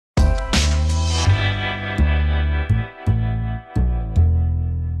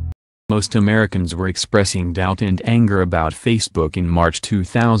Most Americans were expressing doubt and anger about Facebook in March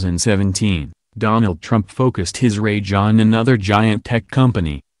 2017. Donald Trump focused his rage on another giant tech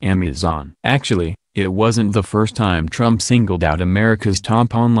company, Amazon. Actually, it wasn't the first time Trump singled out America's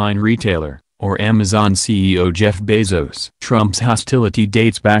top online retailer, or Amazon CEO Jeff Bezos. Trump's hostility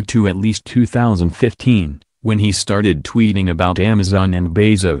dates back to at least 2015, when he started tweeting about Amazon and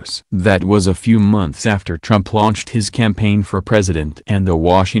Bezos. That was a few months after Trump launched his campaign for president. And the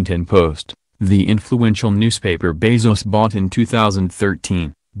Washington Post, the influential newspaper Bezos bought in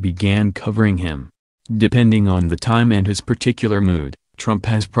 2013, began covering him. Depending on the time and his particular mood, Trump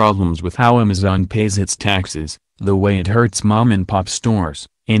has problems with how Amazon pays its taxes, the way it hurts mom-and-pop stores,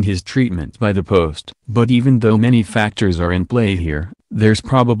 and his treatment by the Post. But even though many factors are in play here, there's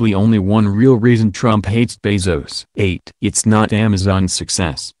probably only one real reason Trump hates Bezos. 8. It's not Amazon's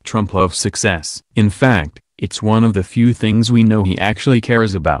success. Trump loves success. In fact, it's one of the few things we know he actually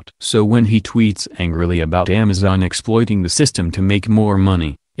cares about. So when he tweets angrily about Amazon exploiting the system to make more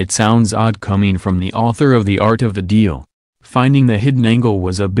money, it sounds odd coming from the author of The Art of the Deal. Finding the hidden angle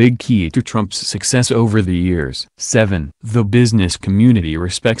was a big key to Trump's success over the years. 7. The business community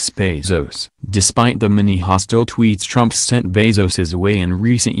respects Bezos. Despite the many hostile tweets Trump sent Bezos' way in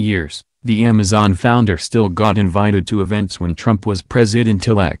recent years, the Amazon founder still got invited to events when Trump was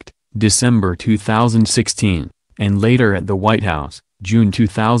president-elect, December 2016, and later at the White House, June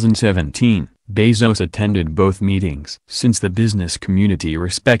 2017. Bezos attended both meetings. Since the business community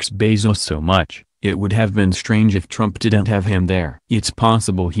respects Bezos so much, it would have been strange if Trump didn't have him there. It's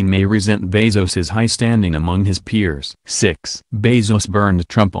possible he may resent Bezos' high standing among his peers. 6. Bezos burned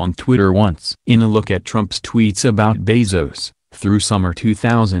Trump on Twitter once. In a look at Trump's tweets about Bezos, through summer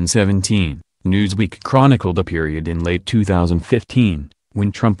 2017, Newsweek chronicled a period in late 2015, when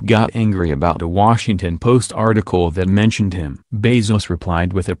Trump got angry about a Washington Post article that mentioned him. Bezos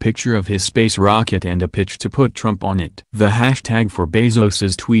replied with a picture of his space rocket and a pitch to put Trump on it. The hashtag for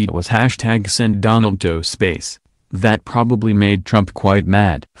Bezos' tweet was #SendDonaldToSpace. That probably made Trump quite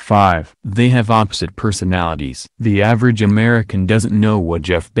mad. 5. They have opposite personalities. The average American doesn't know what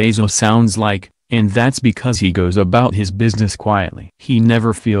Jeff Bezos sounds like, and that's because he goes about his business quietly. He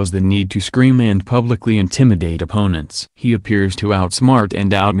never feels the need to scream and publicly intimidate opponents. He appears to outsmart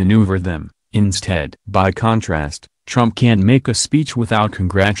and outmaneuver them, instead. By contrast, Trump can't make a speech without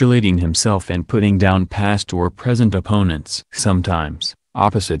congratulating himself and putting down past or present opponents. Sometimes,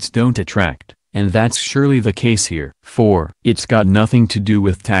 opposites don't attract, and that's surely the case here. 4. It's got nothing to do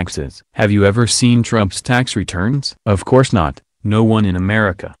with taxes. Have you ever seen Trump's tax returns? Of course not. No one in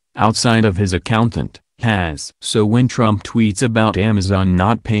America, outside of his accountant, has. So when Trump tweets about Amazon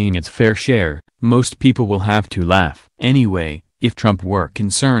not paying its fair share, most people will have to laugh. Anyway, if Trump were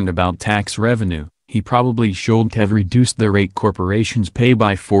concerned about tax revenue, he probably should have reduced the rate corporations pay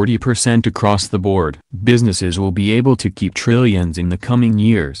by 40% across the board. Businesses will be able to keep trillions in the coming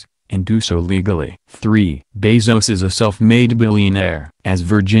years, and do so legally. 3. Bezos is a self-made billionaire. As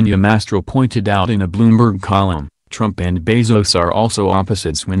Virginia Mastro pointed out in a Bloomberg column, Trump and Bezos are also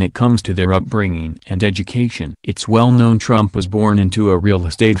opposites when it comes to their upbringing and education. It's well known Trump was born into a real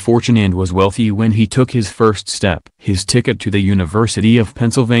estate fortune and was wealthy when he took his first step. His ticket to the University of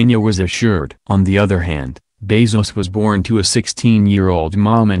Pennsylvania was assured. On the other hand, Bezos was born to a 16-year-old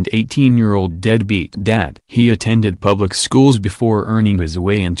mom and 18-year-old deadbeat dad. He attended public schools before earning his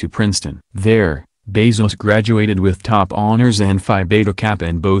way into Princeton. There, Bezos graduated with top honors and Phi Beta Kappa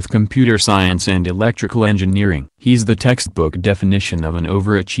in both computer science and electrical engineering. He's the textbook definition of an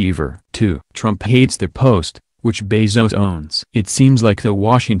overachiever. 2. Trump hates the Post, which Bezos owns. It seems like the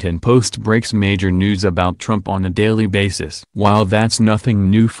Washington Post breaks major news about Trump on a daily basis. While that's nothing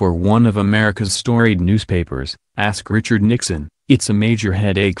new for one of America's storied newspapers, ask Richard Nixon, it's a major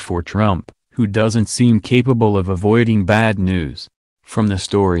headache for Trump, who doesn't seem capable of avoiding bad news. From the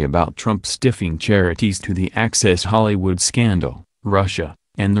story about Trump stiffing charities to the Access Hollywood scandal, Russia,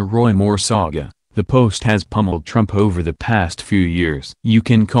 and the Roy Moore saga, the Post has pummeled Trump over the past few years. You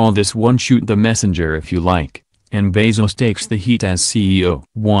can call this one shoot the messenger if you like, and Bezos takes the heat as CEO.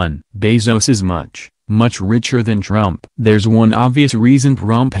 1. Bezos is much richer than Trump. There's one obvious reason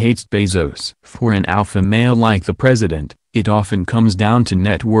Trump hates Bezos. For an alpha male like the president, it often comes down to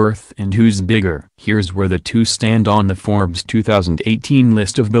net worth and who's bigger. Here's where the two stand on the Forbes 2018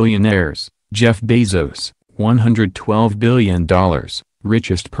 list of billionaires. Jeff Bezos, $112 billion,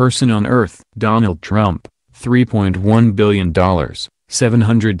 richest person on earth. Donald Trump, $3.1 billion,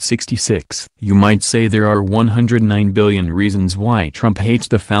 766. You might say there are 109 billion reasons why Trump hates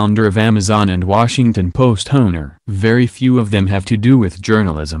the founder of Amazon and Washington Post owner. Very few of them have to do with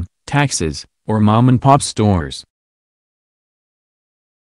journalism, taxes, or mom-and-pop stores.